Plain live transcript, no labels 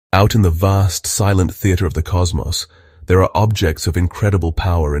Out in the vast, silent theater of the cosmos, there are objects of incredible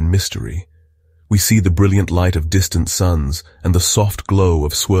power and mystery. We see the brilliant light of distant suns and the soft glow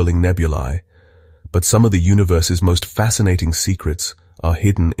of swirling nebulae. But some of the universe's most fascinating secrets are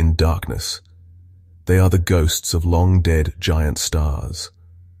hidden in darkness. They are the ghosts of long-dead giant stars.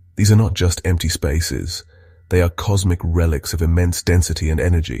 These are not just empty spaces. They are cosmic relics of immense density and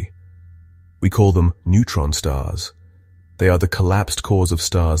energy. We call them neutron stars. They are the collapsed cores of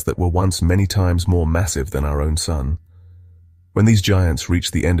stars that were once many times more massive than our own sun. When these giants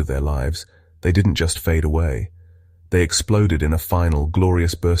reached the end of their lives, they didn't just fade away. They exploded in a final,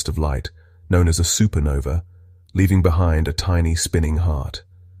 glorious burst of light, known as a supernova, leaving behind a tiny spinning heart.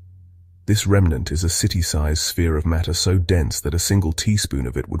 This remnant is a city-sized sphere of matter so dense that a single teaspoon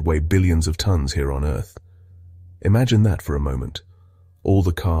of it would weigh billions of tons here on Earth. Imagine that for a moment. All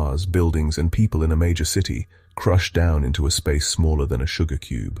the cars, buildings, and people in a major city crushed down into a space smaller than a sugar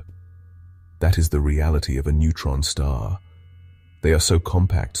cube. That is the reality of a neutron star. They are so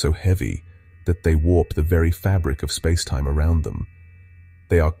compact, so heavy, that they warp the very fabric of space-time around them.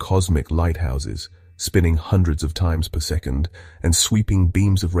 They are cosmic lighthouses, spinning hundreds of times per second and sweeping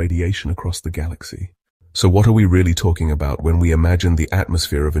beams of radiation across the galaxy. So what are we really talking about when we imagine the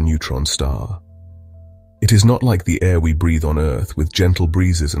atmosphere of a neutron star? It is not like the air we breathe on Earth with gentle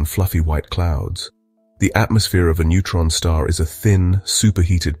breezes and fluffy white clouds. The atmosphere of a neutron star is a thin,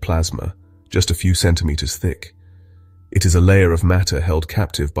 superheated plasma, just a few centimeters thick. It is a layer of matter held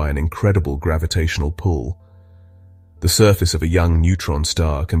captive by an incredible gravitational pull. The surface of a young neutron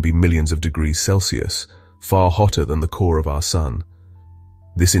star can be millions of degrees Celsius, far hotter than the core of our sun.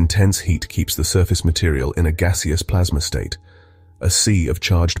 This intense heat keeps the surface material in a gaseous plasma state, a sea of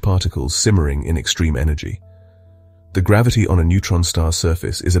charged particles simmering in extreme energy. The gravity on a neutron star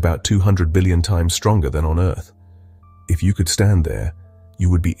surface is about 200 billion times stronger than on Earth. If you could stand there, you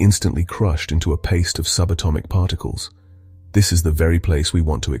would be instantly crushed into a paste of subatomic particles. This is the very place we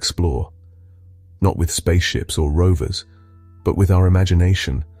want to explore. Not with spaceships or rovers, but with our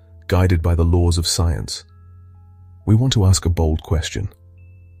imagination, guided by the laws of science. We want to ask a bold question.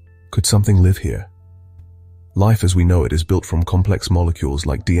 Could something live here? Life as we know it is built from complex molecules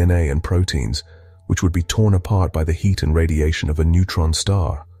like DNA and proteins, which would be torn apart by the heat and radiation of a neutron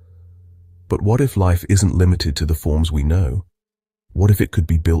star. But what if life isn't limited to the forms we know? What if it could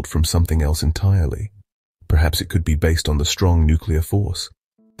be built from something else entirely? Perhaps it could be based on the strong nuclear force,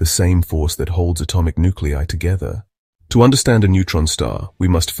 the same force that holds atomic nuclei together. To understand a neutron star, we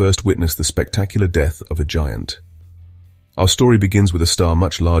must first witness the spectacular death of a giant. Our story begins with a star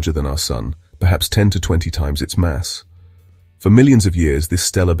much larger than our sun, perhaps 10 to 20 times its mass. For millions of years, this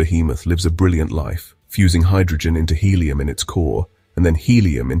stellar behemoth lives a brilliant life, fusing hydrogen into helium in its core, and then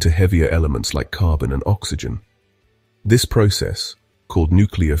helium into heavier elements like carbon and oxygen. This process, called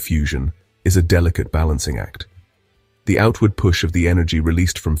nuclear fusion, is a delicate balancing act. The outward push of the energy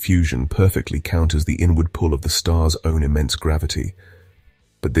released from fusion perfectly counters the inward pull of the star's own immense gravity.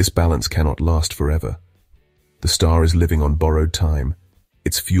 But this balance cannot last forever. The star is living on borrowed time,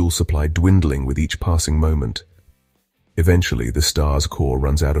 its fuel supply dwindling with each passing moment. Eventually, the star's core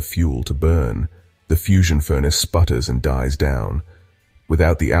runs out of fuel to burn. The fusion furnace sputters and dies down.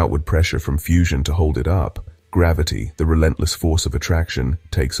 Without the outward pressure from fusion to hold it up, gravity, the relentless force of attraction,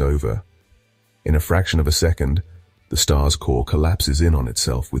 takes over. In a fraction of a second, the star's core collapses in on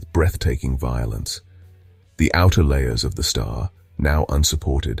itself with breathtaking violence. The outer layers of the star, now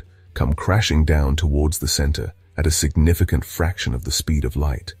unsupported, come crashing down towards the center at a significant fraction of the speed of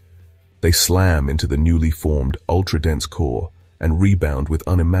light. They slam into the newly formed, ultra-dense core and rebound with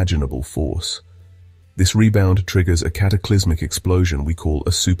unimaginable force. This rebound triggers a cataclysmic explosion we call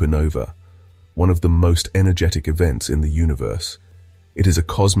a supernova, one of the most energetic events in the universe. It is a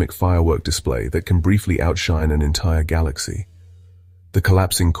cosmic firework display that can briefly outshine an entire galaxy. The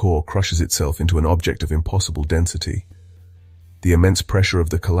collapsing core crushes itself into an object of impossible density. The immense pressure of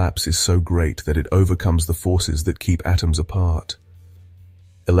the collapse is so great that it overcomes the forces that keep atoms apart.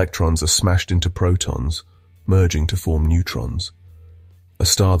 Electrons are smashed into protons, merging to form neutrons. A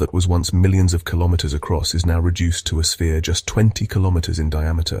star that was once millions of kilometers across is now reduced to a sphere just 20 kilometers in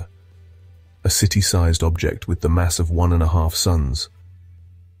diameter. A city-sized object with the mass of 1.5 suns.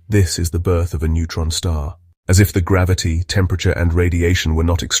 This is the birth of a neutron star. As if the gravity, temperature, and radiation were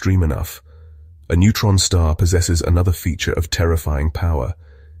not extreme enough, a neutron star possesses another feature of terrifying power,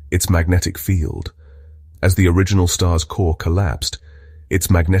 its magnetic field. As the original star's core collapsed, its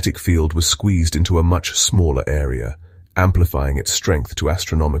magnetic field was squeezed into a much smaller area, amplifying its strength to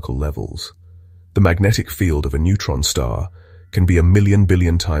astronomical levels. The magnetic field of a neutron star can be 1 million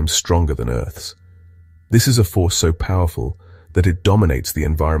billion times stronger than Earth's. This is a force so powerful that it dominates the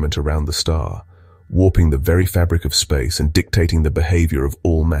environment around the star, warping the very fabric of space and dictating the behavior of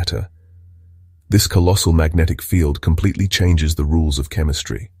all matter. This colossal magnetic field completely changes the rules of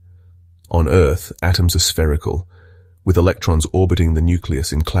chemistry. On Earth, atoms are spherical, with electrons orbiting the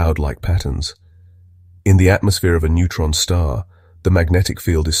nucleus in cloud-like patterns. In the atmosphere of a neutron star, the magnetic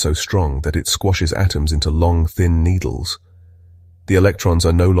field is so strong that it squashes atoms into long, thin needles. The electrons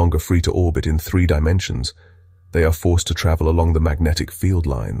are no longer free to orbit in 3 dimensions. They are forced to travel along the magnetic field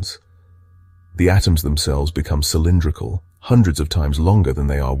lines. The atoms themselves become cylindrical, hundreds of times longer than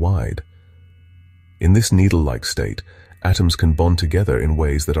they are wide. In this needle-like state, atoms can bond together in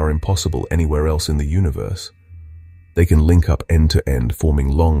ways that are impossible anywhere else in the universe. They can link up end to end, forming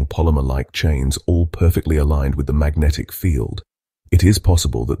long polymer-like chains, all perfectly aligned with the magnetic field. It is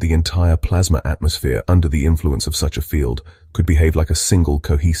possible that the entire plasma atmosphere under the influence of such a field could behave like a single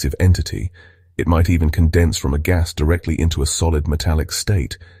cohesive entity. It might even condense from a gas directly into a solid metallic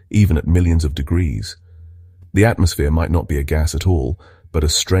state, even at millions of degrees. The atmosphere might not be a gas at all, but a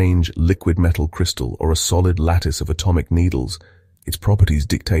strange liquid metal crystal or a solid lattice of atomic needles, its properties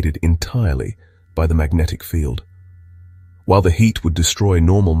dictated entirely by the magnetic field. While the heat would destroy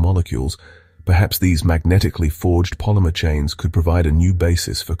normal molecules, perhaps these magnetically forged polymer chains could provide a new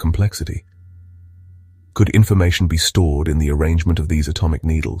basis for complexity. Could information be stored in the arrangement of these atomic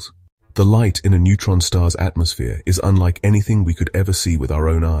needles? The light in a neutron star's atmosphere is unlike anything we could ever see with our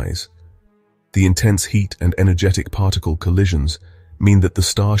own eyes. The intense heat and energetic particle collisions mean that the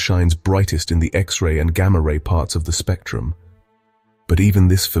star shines brightest in the X-ray and gamma-ray parts of the spectrum. But even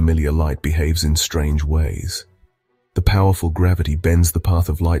this familiar light behaves in strange ways. The powerful gravity bends the path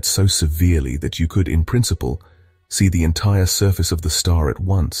of light so severely that you could, in principle, see the entire surface of the star at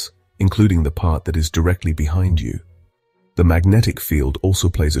once, including the part that is directly behind you. The magnetic field also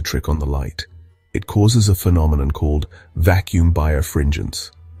plays a trick on the light. It causes a phenomenon called vacuum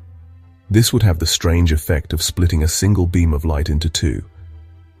birefringence. This would have the strange effect of splitting a single beam of light into 2.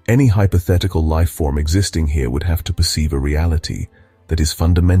 Any hypothetical life form existing here would have to perceive a reality that is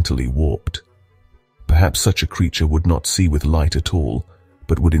fundamentally warped. Perhaps such a creature would not see with light at all,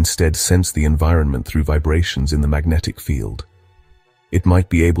 but would instead sense the environment through vibrations in the magnetic field. It might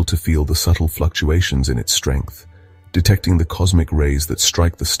be able to feel the subtle fluctuations in its strength, detecting the cosmic rays that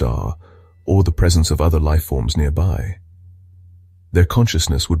strike the star, or the presence of other life forms nearby. Their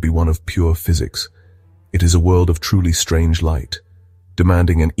consciousness would be one of pure physics. It is a world of truly strange light,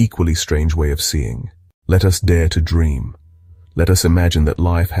 demanding an equally strange way of seeing. Let us dare to dream. Let us imagine that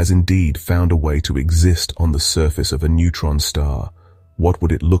life has indeed found a way to exist on the surface of a neutron star. What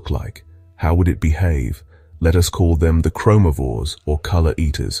would it look like? How would it behave? Let us call them the chromivores or color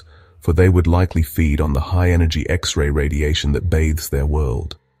eaters, for they would likely feed on the high-energy X-ray radiation that bathes their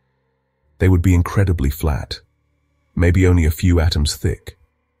world. They would be incredibly flat, maybe only a few atoms thick,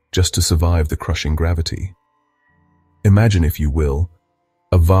 just to survive the crushing gravity. Imagine, if you will,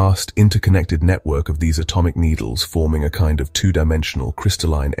 a vast interconnected network of these atomic needles forming a kind of 2-dimensional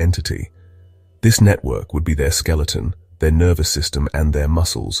crystalline entity. This network would be their skeleton, their nervous system, and their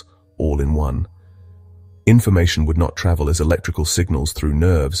muscles, all in one. Information would not travel as electrical signals through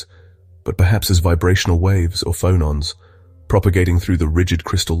nerves, but perhaps as vibrational waves or phonons, propagating through the rigid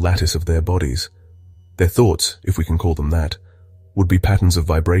crystal lattice of their bodies. Their thoughts, if we can call them that, would be patterns of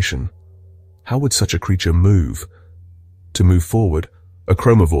vibration. How would such a creature move? To move forward, a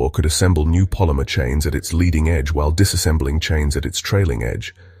chromivore could assemble new polymer chains at its leading edge while disassembling chains at its trailing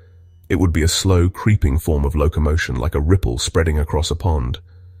edge. It would be a slow, creeping form of locomotion, like a ripple spreading across a pond.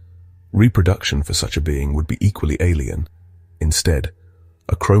 Reproduction for such a being would be equally alien. Instead,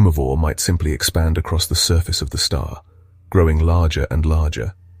 a chromivore might simply expand across the surface of the star, growing larger and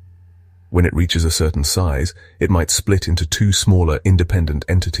larger. When it reaches a certain size, it might split into 2 smaller, independent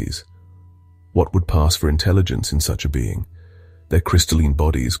entities. What would pass for intelligence in such a being? Their crystalline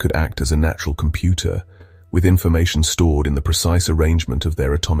bodies could act as a natural computer, with information stored in the precise arrangement of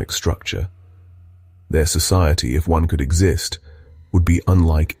their atomic structure. Their society, if one could exist, would be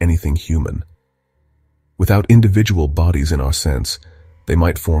unlike anything human. Without individual bodies in our sense, they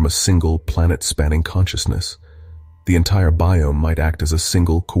might form a single planet-spanning consciousness. The entire biome might act as a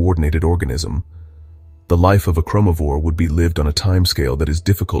single coordinated organism. The life of a chromivore would be lived on a timescale that is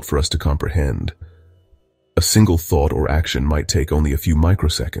difficult for us to comprehend. A single thought or action might take only a few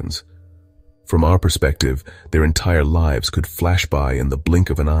microseconds. From our perspective, their entire lives could flash by in the blink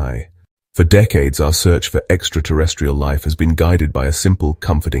of an eye. For decades, our search for extraterrestrial life has been guided by a simple,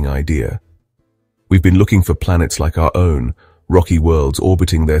 comforting idea. We've been looking for planets like our own, rocky worlds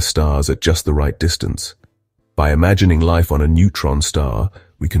orbiting their stars at just the right distance. By imagining life on a neutron star,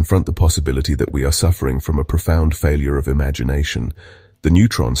 we confront the possibility that we are suffering from a profound failure of imagination. The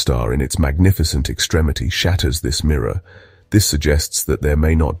neutron star, in its magnificent extremity, shatters this mirror. This suggests that there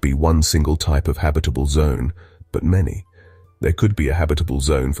may not be one single type of habitable zone, but many. There could be a habitable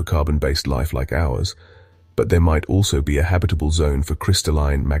zone for carbon-based life like ours, but there might also be a habitable zone for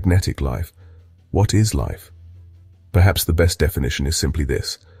crystalline, magnetic life. What is life? Perhaps the best definition is simply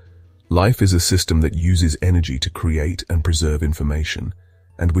this. Life is a system that uses energy to create and preserve information,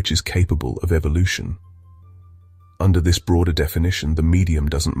 and which is capable of evolution. Under this broader definition, the medium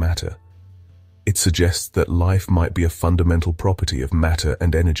doesn't matter. It suggests that life might be a fundamental property of matter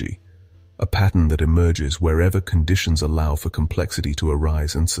and energy, a pattern that emerges wherever conditions allow for complexity to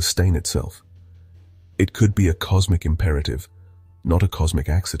arise and sustain itself. It could be a cosmic imperative, not a cosmic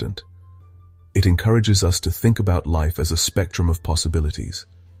accident. It encourages us to think about life as a spectrum of possibilities.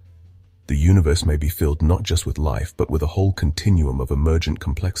 The universe may be filled not just with life, but with a whole continuum of emergent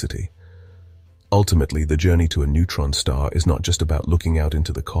complexity. Ultimately, the journey to a neutron star is not just about looking out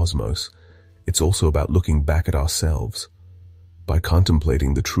into the cosmos, it's also about looking back at ourselves. By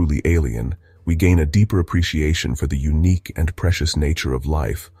contemplating the truly alien, we gain a deeper appreciation for the unique and precious nature of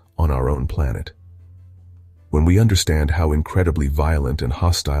life on our own planet. When we understand how incredibly violent and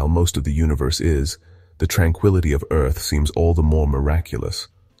hostile most of the universe is, the tranquility of Earth seems all the more miraculous.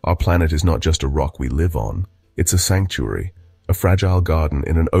 Our planet is not just a rock we live on, it's a sanctuary, a fragile garden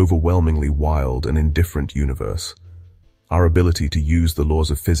in an overwhelmingly wild and indifferent universe. Our ability to use the laws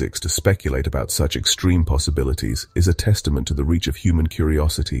of physics to speculate about such extreme possibilities is a testament to the reach of human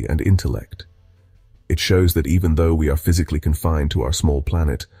curiosity and intellect. It shows that even though we are physically confined to our small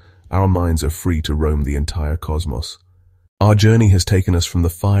planet, our minds are free to roam the entire cosmos. Our journey has taken us from the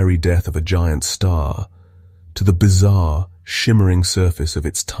fiery death of a giant star to the bizarre, shimmering surface of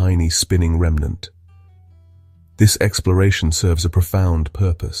its tiny spinning remnant. This exploration serves a profound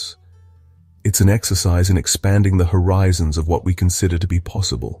purpose. It's an exercise in expanding the horizons of what we consider to be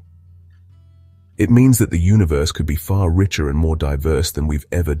possible. It means that the universe could be far richer and more diverse than we've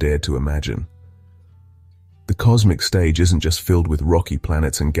ever dared to imagine. The cosmic stage isn't just filled with rocky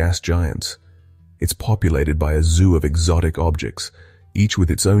planets and gas giants. It's populated by a zoo of exotic objects, each with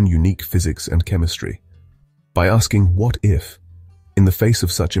its own unique physics and chemistry. By asking what if, in the face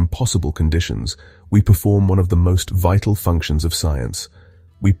of such impossible conditions, we perform one of the most vital functions of science.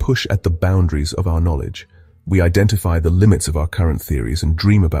 We push at the boundaries of our knowledge. We identify the limits of our current theories and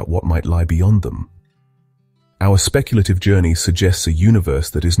dream about what might lie beyond them. Our speculative journey suggests a universe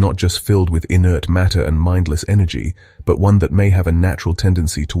that is not just filled with inert matter and mindless energy, but one that may have a natural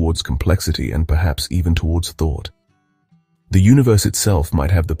tendency towards complexity and perhaps even towards thought. The universe itself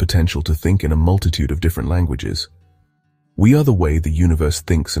might have the potential to think in a multitude of different languages. We are the way the universe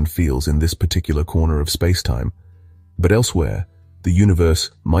thinks and feels in this particular corner of space-time, but elsewhere, the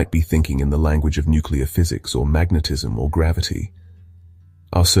universe might be thinking in the language of nuclear physics or magnetism or gravity.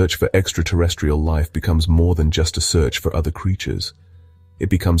 Our search for extraterrestrial life becomes more than just a search for other creatures. It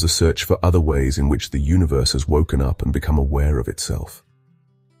becomes a search for other ways in which the universe has woken up and become aware of itself.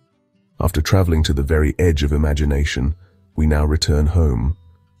 After traveling to the very edge of imagination, we now return home,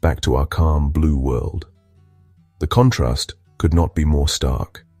 back to our calm blue world. The contrast could not be more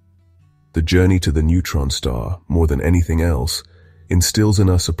stark. The journey to the neutron star, more than anything else, instills in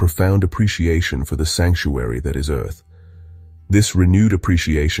us a profound appreciation for the sanctuary that is Earth. This renewed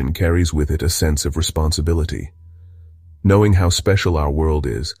appreciation carries with it a sense of responsibility. Knowing how special our world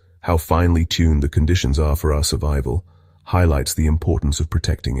is, how finely tuned the conditions are for our survival, highlights the importance of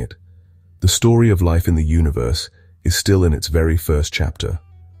protecting it. The story of life in the universe is still in its very first chapter.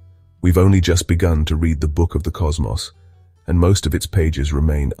 We've only just begun to read the book of the cosmos, and most of its pages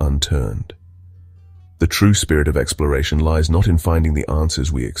remain unturned. The true spirit of exploration lies not in finding the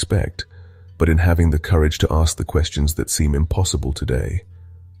answers we expect, but in having the courage to ask the questions that seem impossible today.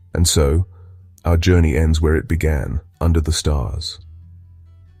 And so, our journey ends where it began, under the stars.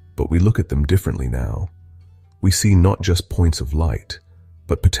 But we look at them differently now. We see not just points of light,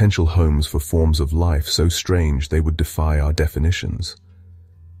 but potential homes for forms of life so strange they would defy our definitions.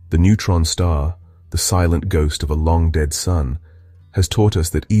 The neutron star, the silent ghost of a long-dead sun, has taught us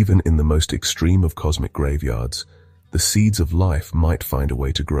that even in the most extreme of cosmic graveyards, the seeds of life might find a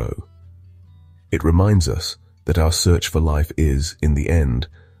way to grow. It reminds us that our search for life is, in the end,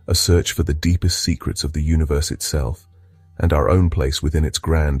 a search for the deepest secrets of the universe itself, and our own place within its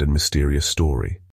grand and mysterious story.